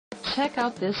Check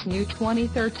out this new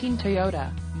 2013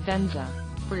 Toyota Venza.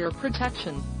 For your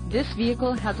protection, this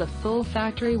vehicle has a full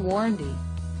factory warranty.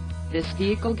 This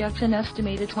vehicle gets an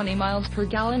estimated 20 miles per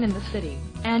gallon in the city,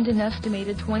 and an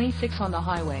estimated 26 on the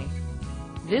highway.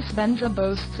 This Venza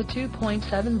boasts a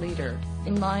 2.7-liter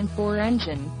inline-4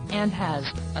 engine, and has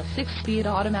a 6-speed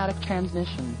automatic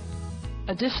transmission.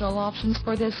 Additional options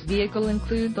for this vehicle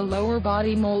include the lower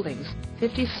body moldings,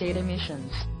 50-state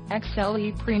emissions,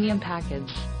 XLE premium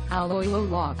package, alloy wheel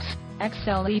locks,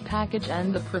 XLE package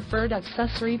and the preferred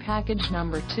accessory package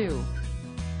number 2.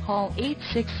 Call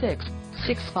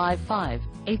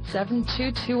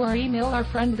 866-655-8722 or email our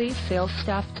friendly sales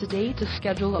staff today to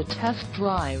schedule a test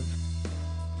drive.